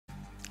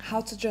How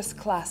to dress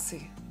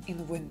classy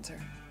in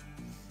winter?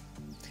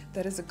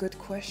 That is a good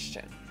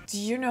question. Do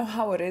you know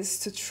how it is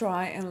to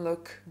try and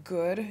look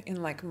good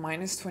in like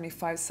minus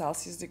 25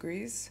 Celsius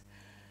degrees?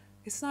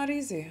 It's not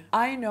easy.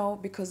 I know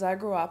because I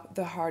grew up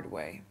the hard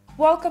way.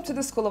 Welcome to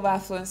the School of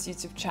Affluence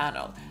YouTube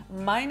channel.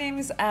 My name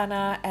is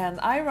Anna and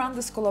I run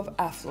the School of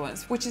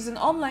Affluence, which is an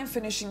online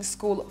finishing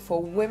school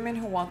for women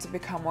who want to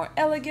become more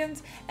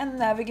elegant and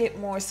navigate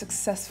more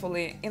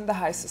successfully in the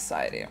high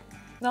society.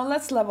 Now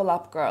let's level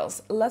up,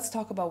 girls. Let's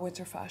talk about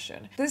winter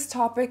fashion. This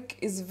topic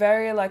is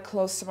very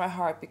close to my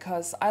heart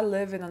because I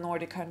live in a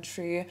Nordic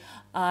country.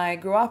 I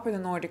grew up in a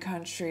Nordic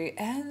country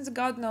and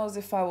God knows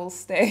if I will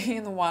stay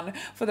in one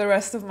for the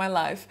rest of my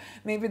life.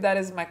 Maybe that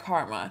is my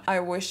karma. I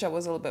wish I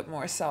was a little bit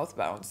more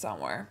southbound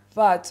somewhere.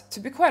 But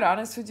to be quite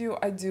honest with you,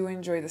 I do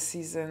enjoy the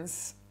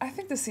seasons. I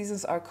think the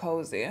seasons are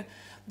cozy.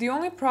 The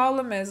only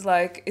problem is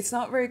it's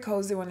not very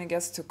cozy when it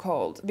gets too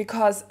cold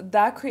because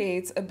that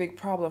creates a big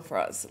problem for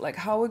us.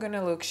 How we're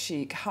gonna look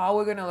chic, how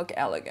we're gonna look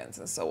elegant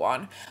and so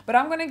on. But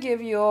I'm gonna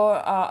give you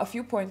a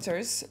few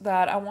pointers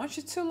that I want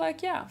you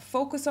to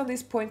focus on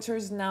these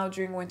pointers now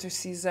during winter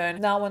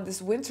season, now when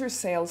this winter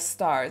sale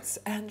starts,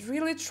 and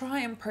really try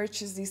and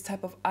purchase these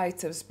type of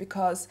items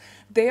because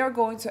they are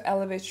going to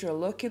elevate your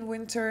look in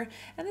winter,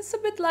 and it's a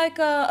bit like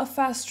a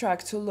fast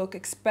track to look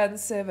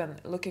expensive and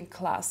looking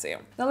classy.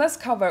 Now let's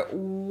cover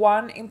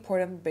one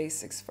important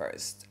basics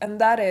first,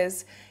 and that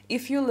is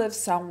if you live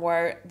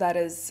somewhere that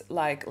is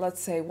let's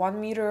say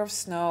 1 meter of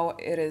snow,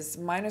 it is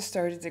minus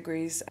 30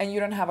 degrees and you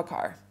don't have a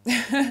car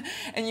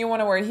and you want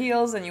to wear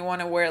heels and you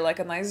want to wear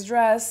a nice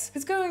dress,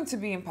 it's going to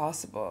be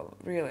impossible,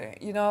 really.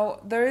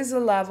 There is a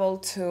level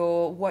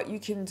to what you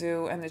can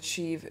do and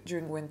achieve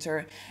during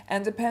winter,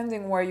 and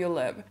depending where you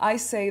live. I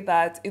say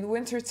that in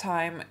winter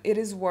time it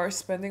is worth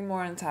spending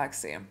more on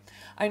taxi.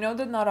 I know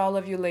that not all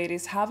of you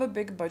ladies have a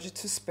big budget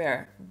to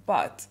spare,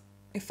 but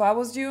if I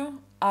was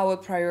you, I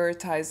would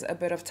prioritize a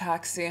bit of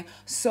taxi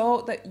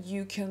so that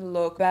you can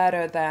look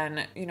better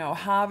than,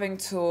 having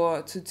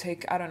to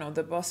take, I don't know,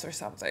 the bus or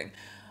something.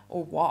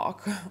 Or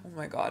walk. Oh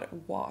my god,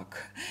 walk.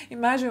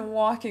 Imagine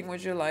walking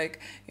with your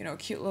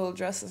cute little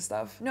dress and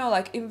stuff. No,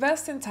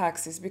 invest in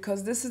taxis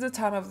because this is the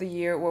time of the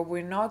year where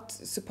we're not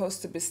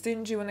supposed to be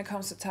stingy when it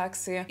comes to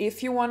taxi.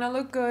 If you want to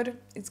look good,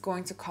 it's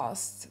going to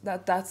cost.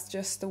 That's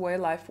just the way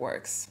life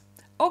works.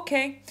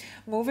 Okay,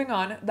 moving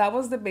on. That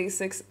was the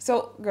basics.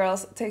 So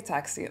girls, take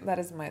taxi. That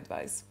is my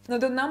advice. Now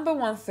the number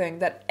one thing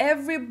that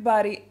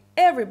everybody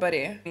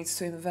needs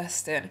to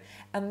invest in,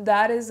 and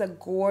that is a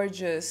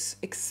gorgeous,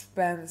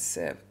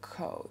 expensive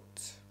coat.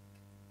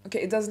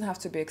 Okay, it doesn't have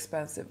to be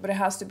expensive, but it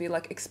has to be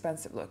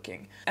expensive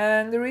looking.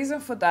 And the reason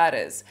for that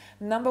is,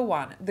 number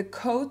one, the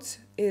coat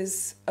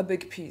is a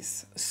big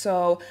piece.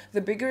 So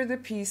the bigger the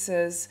piece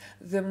is,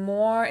 the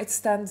more it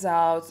stands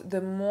out,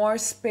 the more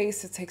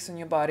space it takes on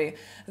your body,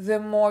 the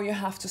more you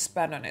have to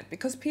spend on it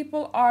because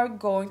people are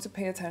going to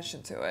pay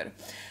attention to it.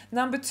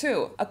 Number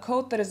two, a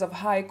coat that is of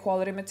high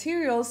quality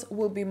materials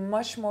will be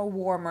much more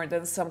warmer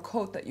than some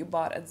coat that you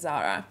bought at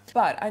Zara.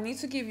 But I need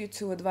to give you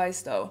two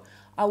advice though.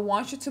 I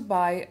want you to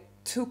buy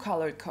two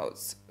colored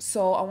coats.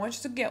 So I want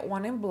you to get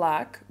one in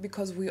black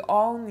because we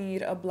all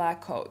need a black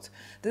coat.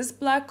 This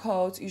black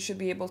coat you should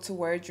be able to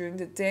wear during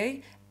the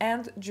day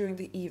and during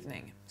the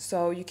evening.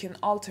 So you can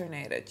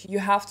alternate it. You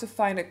have to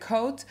find a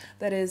coat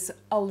that is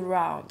all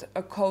round,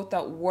 a coat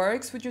that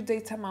works with your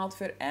daytime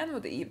outfit and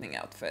with the evening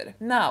outfit.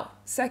 Now,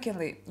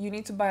 secondly, you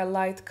need to buy a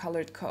light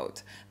colored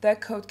coat. That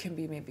coat can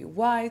be maybe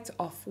white,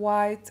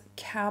 off-white,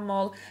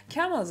 camel.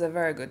 Camel is a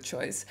very good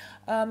choice.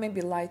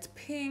 Maybe light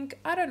pink,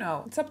 I don't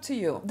know. It's up to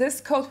you. This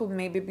coat will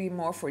maybe be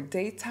more for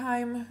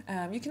daytime.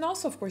 You can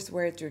also, of course,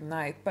 wear it during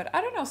night, but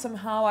I don't know,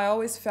 somehow I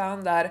always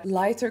found that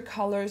lighter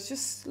colors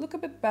just look a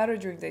bit better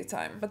during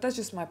daytime, but that's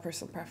just my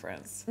personal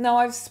preference. Now,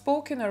 I've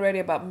spoken already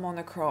about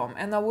monochrome,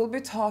 and I will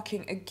be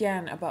talking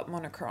again about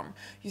monochrome.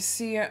 You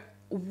see,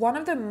 one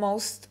of the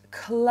most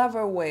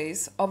clever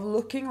ways of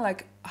looking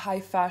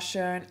high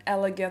fashion,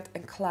 elegant,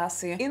 and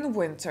classy in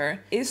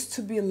winter is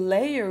to be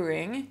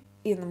layering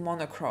in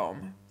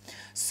monochrome.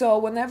 So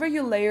whenever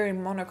you layer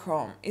in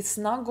monochrome, it's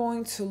not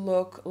going to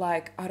look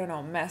I don't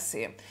know,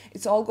 messy.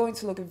 It's all going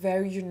to look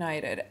very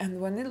united. And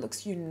when it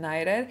looks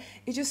united,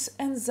 it just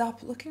ends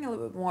up looking a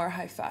little bit more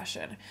high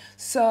fashion.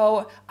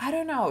 So I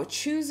don't know,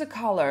 choose a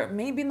color,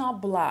 maybe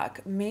not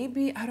black,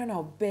 maybe, I don't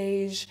know,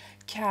 beige,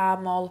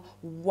 camel,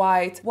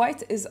 white.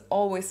 White is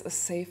always a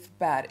safe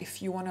bet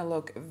if you want to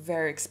look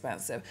very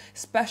expensive,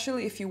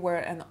 especially if you wear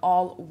an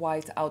all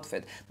white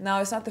outfit.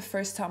 Now, it's not the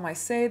first time I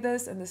say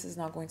this, and this is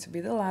not going to be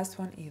the last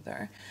one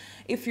either.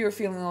 If you're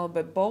feeling a little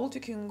bit bold,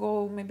 you can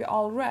go maybe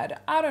all red.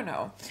 I don't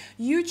know.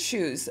 You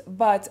choose,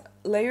 but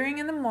layering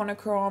in the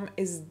monochrome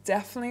is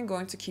definitely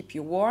going to keep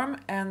you warm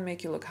and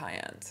make you look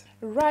high-end.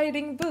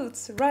 Riding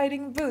boots,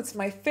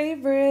 my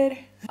favorite.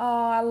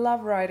 Oh, I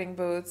love riding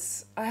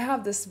boots. I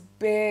have this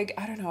big,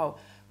 I don't know,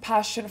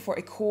 passion for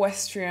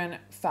equestrian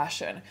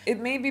fashion. It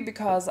may be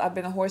because I've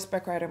been a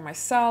horseback rider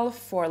myself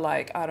for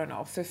like, I don't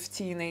know,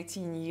 15,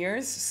 18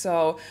 years.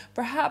 So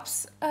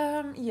perhaps,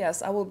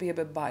 yes, I will be a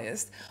bit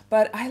biased,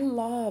 but I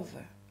love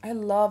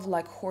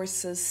like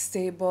horses,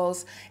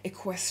 stables,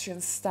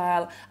 equestrian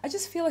style. I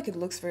just feel like it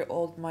looks very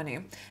old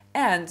money.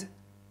 And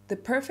the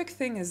perfect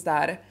thing is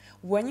that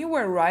when you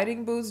wear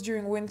riding boots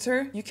during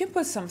winter, you can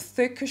put some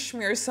thick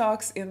cashmere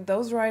socks in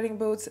those riding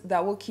boots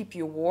that will keep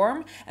you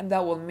warm and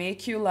that will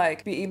make you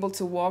like be able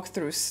to walk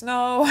through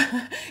snow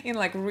in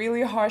like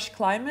really harsh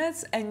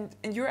climates, and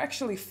you're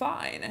actually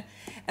fine.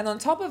 And on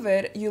top of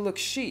it, you look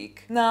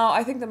chic. Now,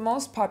 I think the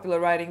most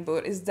popular riding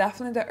boot is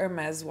definitely the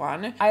Hermes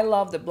one. I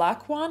love the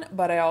black one,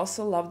 but I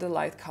also love the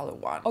light color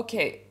one.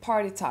 Okay,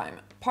 party time.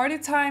 Party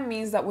time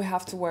means that we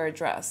have to wear a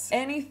dress.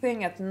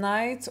 Anything at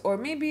night or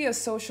maybe a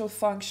social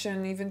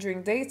function, even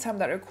during daytime,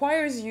 that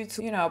requires you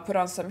to, put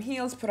on some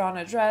heels, put on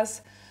a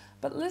dress.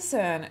 But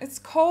listen, it's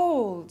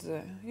cold,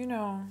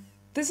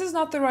 This is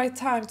not the right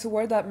time to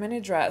wear that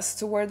mini dress,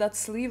 to wear that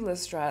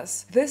sleeveless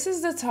dress. This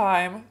is the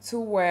time to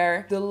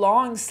wear the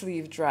long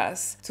sleeve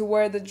dress, to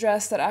wear the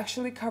dress that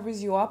actually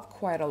covers you up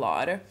quite a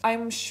lot.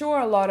 I'm sure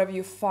a lot of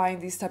you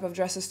find these type of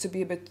dresses to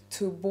be a bit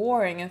too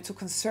boring and too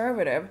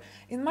conservative.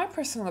 In my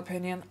personal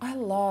opinion, I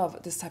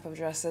love this type of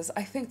dresses.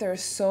 I think they're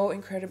so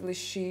incredibly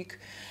chic,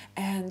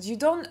 and you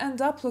don't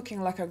end up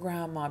looking like a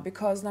grandma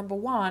because, number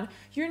one,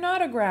 you're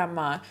not a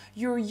grandma.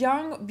 You're a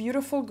young,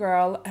 beautiful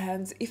girl,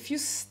 and if you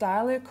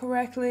style it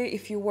correctly,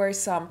 if you wear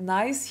some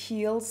nice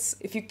heels,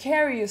 if you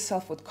carry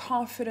yourself with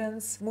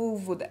confidence,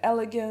 move with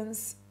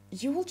elegance,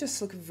 you will just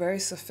look very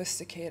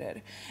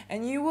sophisticated,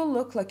 and you will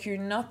look like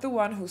you're not the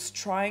one who's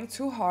trying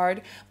too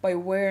hard by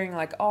wearing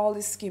like all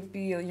these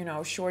skimpy,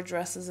 short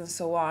dresses and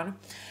so on.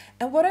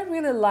 And what I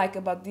really like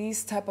about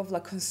these type of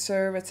like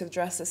conservative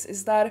dresses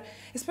is that,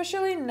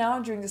 especially now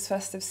during this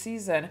festive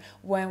season,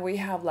 when we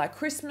have like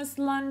Christmas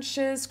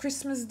lunches,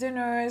 Christmas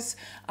dinners,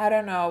 I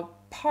don't know,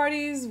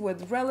 parties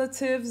with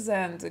relatives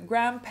and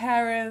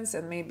grandparents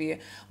and maybe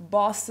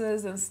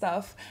bosses and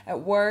stuff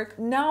at work,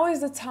 now is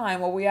the time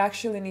where we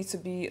actually need to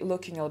be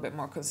looking a little bit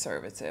more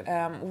conservative.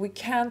 We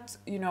can't,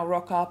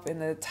 rock up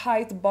in a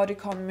tight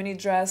bodycon mini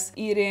dress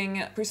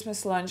eating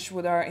Christmas lunch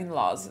with our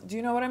in-laws. Do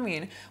you know what I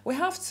mean? We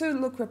have to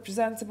look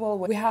presentable,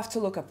 we have to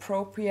look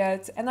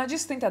appropriate, and I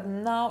just think that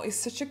now is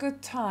such a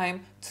good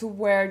time to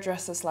wear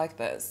dresses like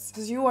this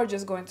because you are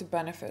just going to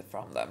benefit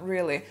from them,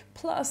 really.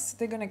 Plus,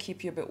 they're gonna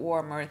keep you a bit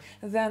warmer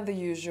than the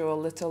usual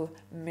little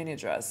mini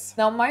dress.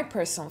 Now, my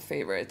personal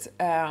favorite,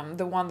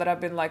 the one that I've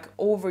been like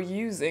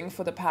overusing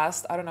for the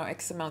past, I don't know,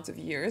 X amount of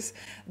years,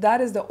 that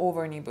is the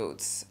over-knee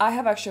boots. I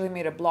have actually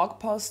made a blog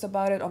post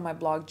about it on my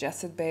blog,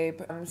 Jessit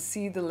Babe.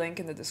 See the link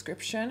in the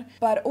description.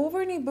 But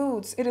over-knee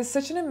boots, it is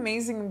such an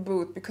amazing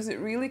boot because it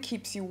really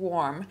keeps you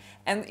warm.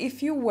 And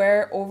if you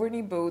wear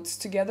over-knee boots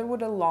together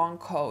with a long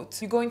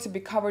coat, you're going to be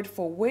covered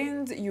for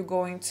wind, you're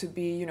going to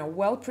be,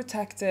 well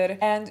protected,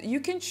 and you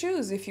can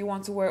choose if you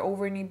want to wear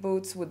over-knee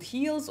boots with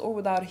heels or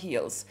without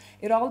heels.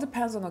 It all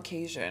depends on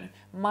occasion.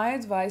 My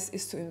advice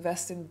is to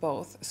invest in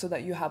both so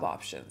that you have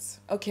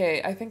options.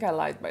 Okay, I think I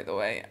lied, by the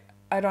way.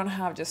 I don't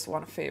have just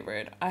one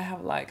favorite. I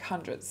have like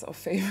hundreds of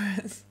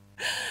favorites.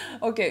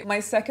 Okay, my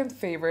second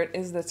favorite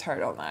is the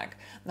turtleneck.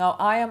 Now,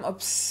 I am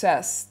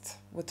obsessed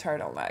with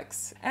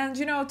turtlenecks. And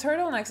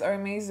turtlenecks are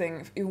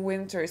amazing in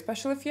winter,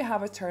 especially if you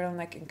have a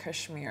turtleneck in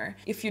cashmere.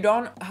 If you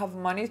don't have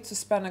money to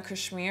spend on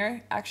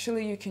cashmere,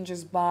 actually you can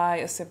just buy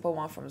a simple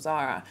one from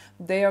Zara.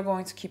 They are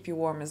going to keep you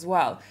warm as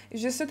well.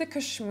 It's just that the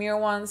cashmere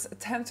ones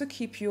tend to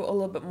keep you a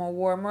little bit more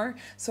warmer,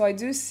 so I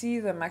do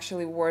see them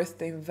actually worth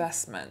the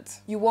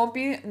investment. You won't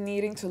be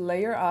needing to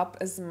layer up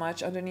as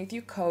much underneath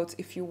your coat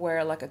if you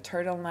wear like a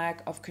turtleneck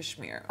of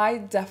cashmere. I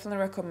definitely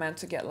recommend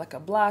to get like a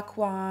black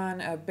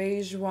one, a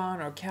beige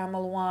one, or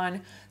camel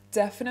one.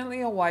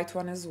 Definitely a white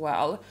one as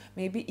well,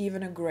 maybe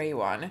even a gray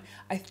one.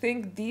 I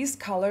think these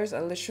colors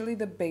are literally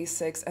the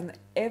basics and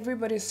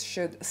everybody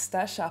should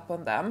stash up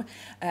on them.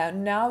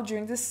 Now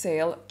during the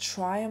sale,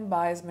 try and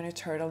buy as many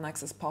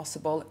turtlenecks as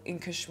possible in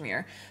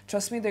cashmere.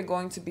 Trust me, they're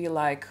going to be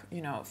like,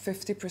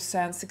 50%,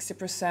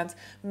 60%.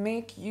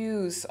 Make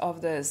use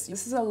of this.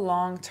 This is a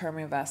long-term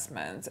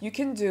investment. You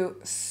can do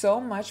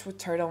so much with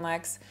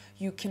turtlenecks.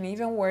 You can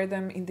even wear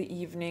them in the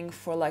evening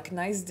for like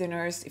nice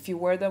dinners. If you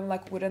wear them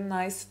like with a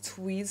nice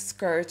tweed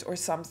skirt or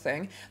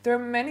something, there are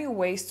many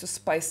ways to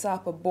spice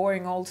up a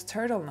boring old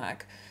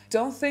turtleneck.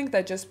 Don't think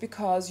that just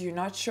because you're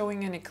not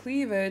showing any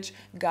cleavage,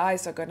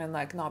 guys are gonna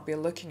like not be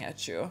looking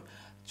at you.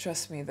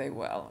 Trust me, they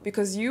will.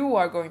 Because you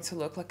are going to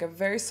look like a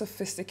very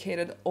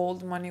sophisticated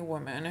old money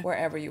woman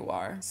wherever you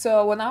are.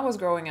 So when I was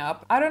growing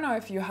up, I don't know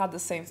if you had the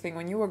same thing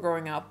when you were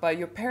growing up, but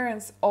your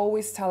parents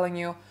always telling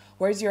you,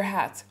 where's your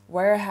hat?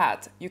 Wear a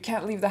hat. You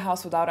can't leave the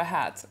house without a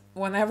hat.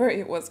 whenever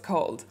it was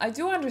cold. I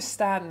do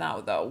understand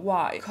now though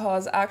why,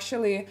 because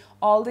actually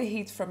all the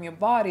heat from your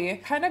body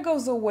kind of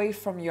goes away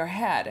from your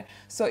head.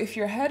 So if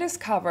your head is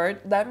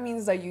covered, that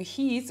means that your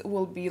heat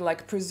will be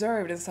like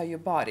preserved inside your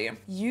body.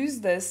 Use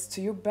this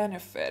to your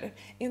benefit.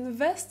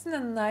 Invest in a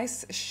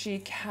nice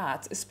chic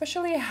hat,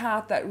 especially a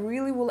hat that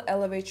really will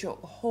elevate your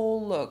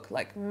whole look,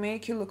 like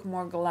make you look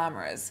more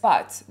glamorous.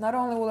 But not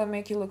only will it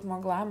make you look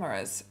more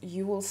glamorous,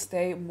 you will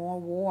stay more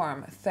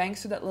warm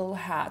thanks to that little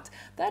hat.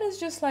 That is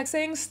just like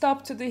saying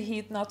stop to the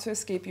heat, not to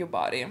escape your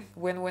body.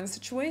 Win-win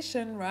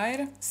situation,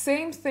 right?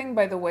 Same thing,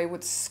 by the way,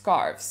 with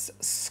scarves.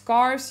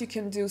 Scarves, you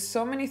can do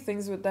so many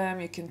things with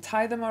them. You can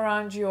tie them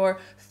around your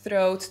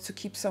throat to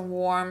keep some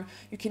warm.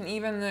 You can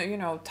even,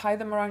 tie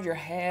them around your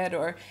head,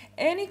 or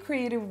any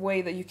creative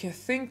way that you can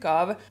think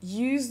of.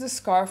 Use the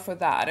scarf for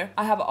that.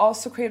 I have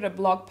also created a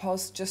blog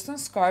post just on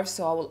scarves,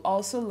 so I will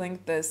also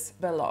link this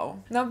below.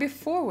 Now,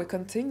 before we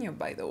continue,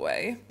 by the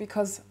way,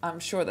 because I'm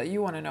sure that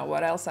you want to know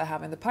what else I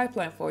have in the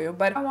pipeline for you,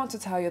 but I want to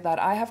tell you that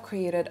I have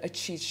created a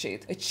cheat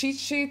sheet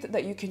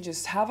that you can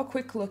just have a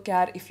quick look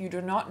at if you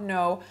do not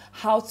know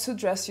how to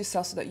dress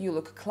yourself so that you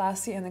look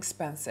classy and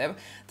expensive.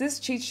 This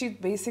cheat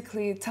sheet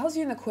basically tells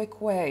you in a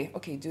quick way,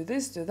 okay, do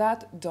this, do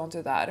that, don't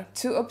do that.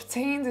 To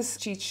obtain this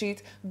cheat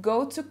sheet,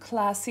 go to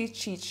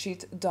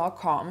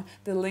classycheatsheet.com.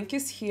 The link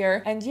is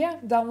here, and yeah,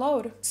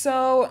 download.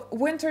 So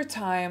winter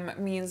time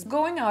means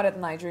going out at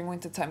night during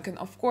winter time can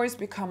of course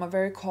become a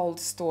very cold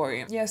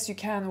story. Yes, you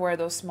can wear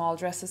those small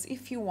dresses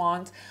if you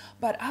want,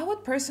 but I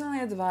would personally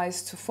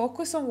advise to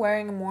focus on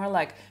wearing more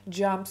like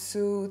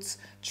jumpsuits,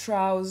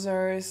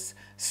 trousers,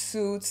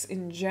 suits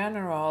in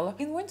general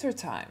in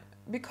wintertime,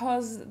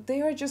 because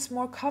they are just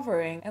more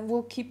covering and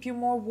will keep you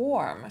more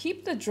warm.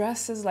 Keep the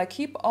dresses,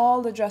 keep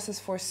all the dresses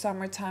for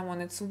summertime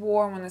when it's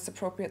warm, when it's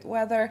appropriate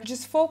weather.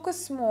 Just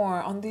focus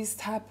more on these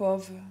type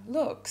of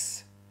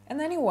looks. And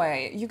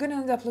anyway, you're gonna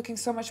end up looking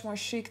so much more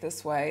chic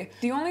this way.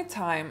 The only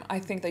time I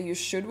think that you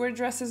should wear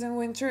dresses in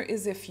winter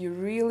is if you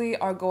really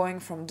are going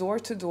from door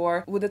to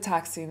door with a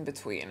taxi in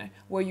between,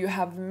 where you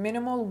have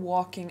minimal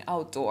walking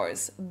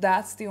outdoors.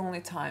 That's the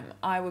only time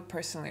I would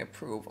personally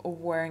approve of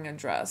wearing a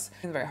dress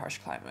in very harsh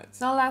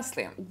climates. Now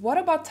lastly, what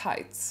about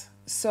tights?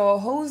 So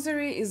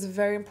hosiery is a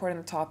very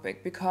important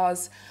topic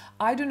because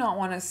I do not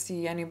want to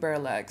see any bare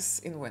legs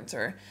in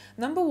winter.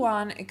 Number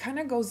one, it kind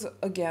of goes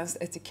against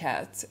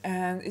etiquette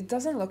and it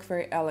doesn't look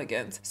very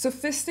elegant.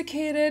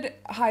 Sophisticated,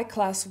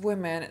 high-class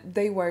women,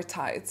 they wear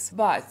tights.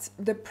 But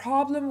the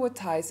problem with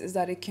tights is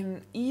that it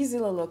can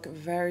easily look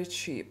very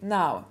cheap.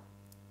 Now,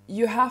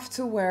 you have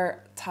to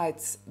wear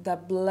tights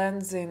that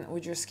blends in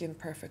with your skin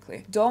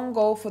perfectly. Don't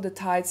go for the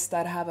tights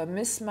that have a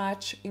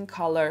mismatch in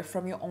color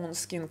from your own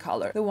skin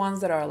color. The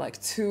ones that are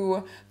like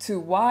too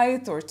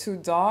white or too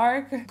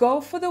dark. Go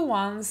for the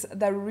ones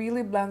that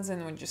really blends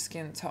in with your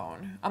skin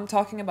tone. I'm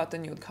talking about the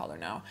nude color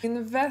now.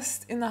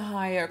 Invest in the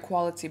higher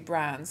quality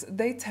brands.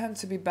 They tend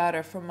to be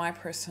better from my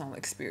personal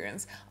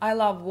experience. I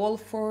love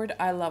Wolford,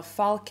 I love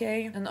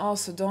Falke, and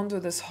also don't do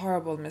this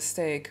horrible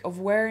mistake of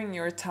wearing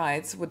your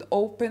tights with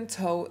open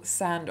toe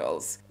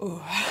sandals.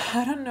 Ooh,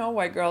 I don't know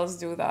why girls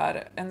do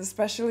that, and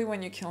especially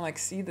when you can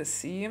see the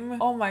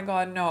seam. Oh my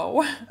god,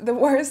 no. The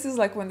worst is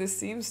when the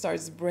seam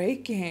starts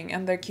breaking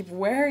and they keep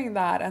wearing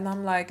that, and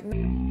I'm like,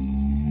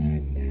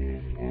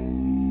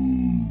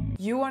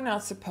 you are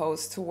not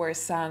supposed to wear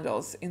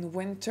sandals in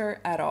winter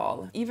at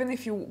all, even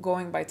if you're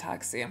going by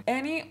taxi.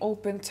 Any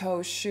open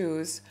toe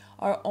shoes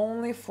are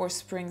only for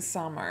spring,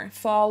 summer.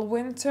 Fall,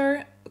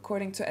 winter,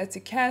 according to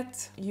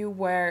etiquette, you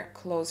wear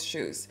closed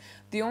shoes.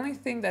 The only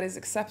thing that is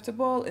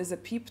acceptable is a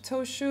peep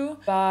toe shoe,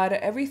 but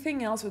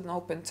everything else with an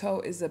open toe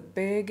is a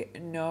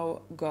big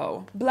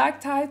no-go. Black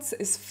tights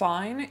is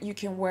fine, you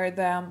can wear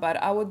them, but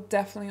I would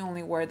definitely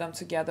only wear them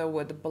together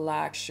with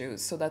black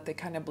shoes so that they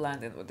kind of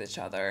blend in with each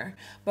other.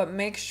 But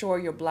make sure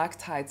your black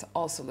tights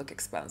also look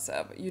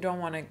expensive. You don't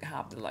want to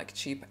have the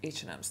cheap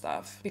H&M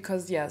stuff,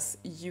 because yes,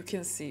 you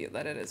can see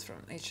that it is from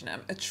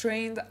H&M. A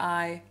trained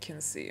eye can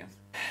see.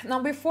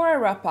 Now, before I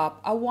wrap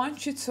up, I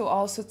want you to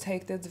also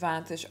take the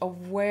advantage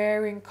of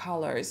wearing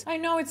colors. I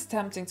know it's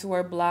tempting to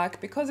wear black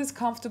because it's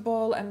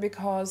comfortable and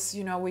because,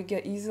 we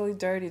get easily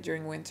dirty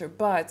during winter,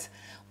 but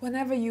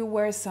whenever you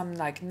wear some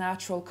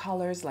natural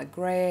colors like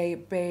gray,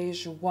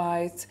 beige,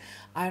 white,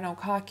 I don't know,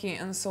 khaki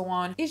and so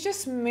on, it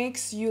just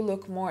makes you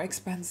look more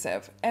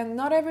expensive. And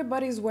not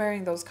everybody's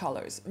wearing those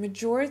colors.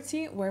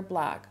 Majority wear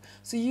black,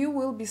 so you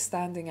will be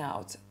standing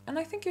out. And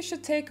I think you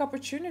should take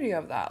opportunity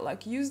of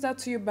that, use that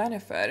to your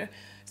benefit,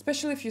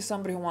 especially if you're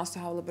somebody who wants to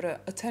have a little bit of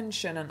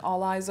attention and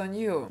all eyes on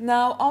you.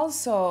 Now,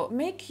 also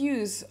make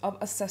use of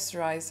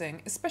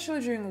accessorizing,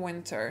 especially during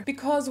winter,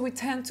 because we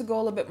tend to go a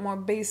little bit more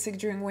basic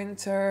during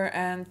winter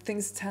and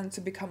things tend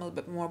to become a little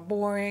bit more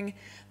boring.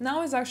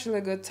 Now is actually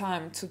a good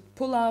time to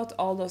pull out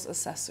all those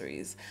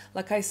accessories.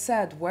 Like I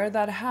said, wear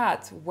that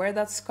hat, wear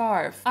that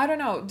scarf. I don't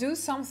know, do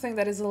something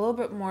that is a little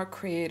bit more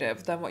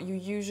creative than what you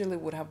usually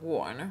would have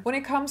worn. When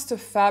it comes to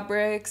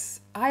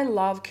fabrics, I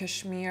love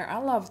cashmere, I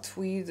love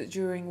tweed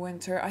during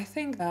winter. I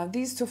think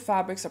these two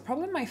fabrics are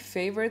probably my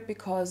favorite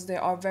because they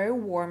are very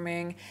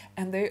warming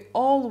and they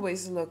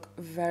always look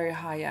very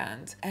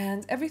high-end.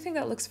 And everything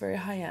that looks very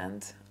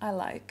high-end, I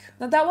like.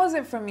 Now that was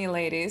it from me,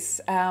 ladies.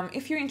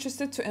 If you're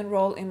interested to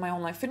enroll in my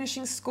online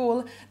finishing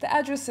school, the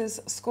address is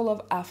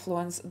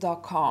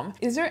schoolofaffluence.com.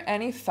 Is there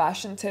any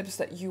fashion tips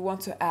that you want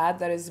to add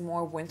that is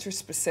more winter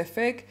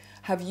specific?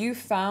 Have you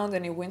found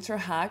any winter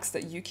hacks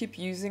that you keep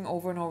using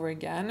over and over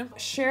again?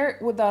 Share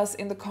it with us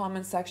in the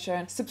comment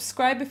section.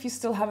 Subscribe if you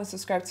still haven't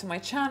subscribed to my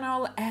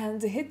channel,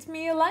 and hit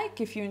me a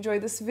like if you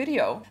enjoyed this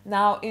video.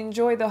 Now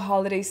enjoy the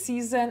holiday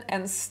season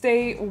and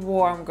stay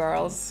warm,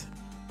 girls.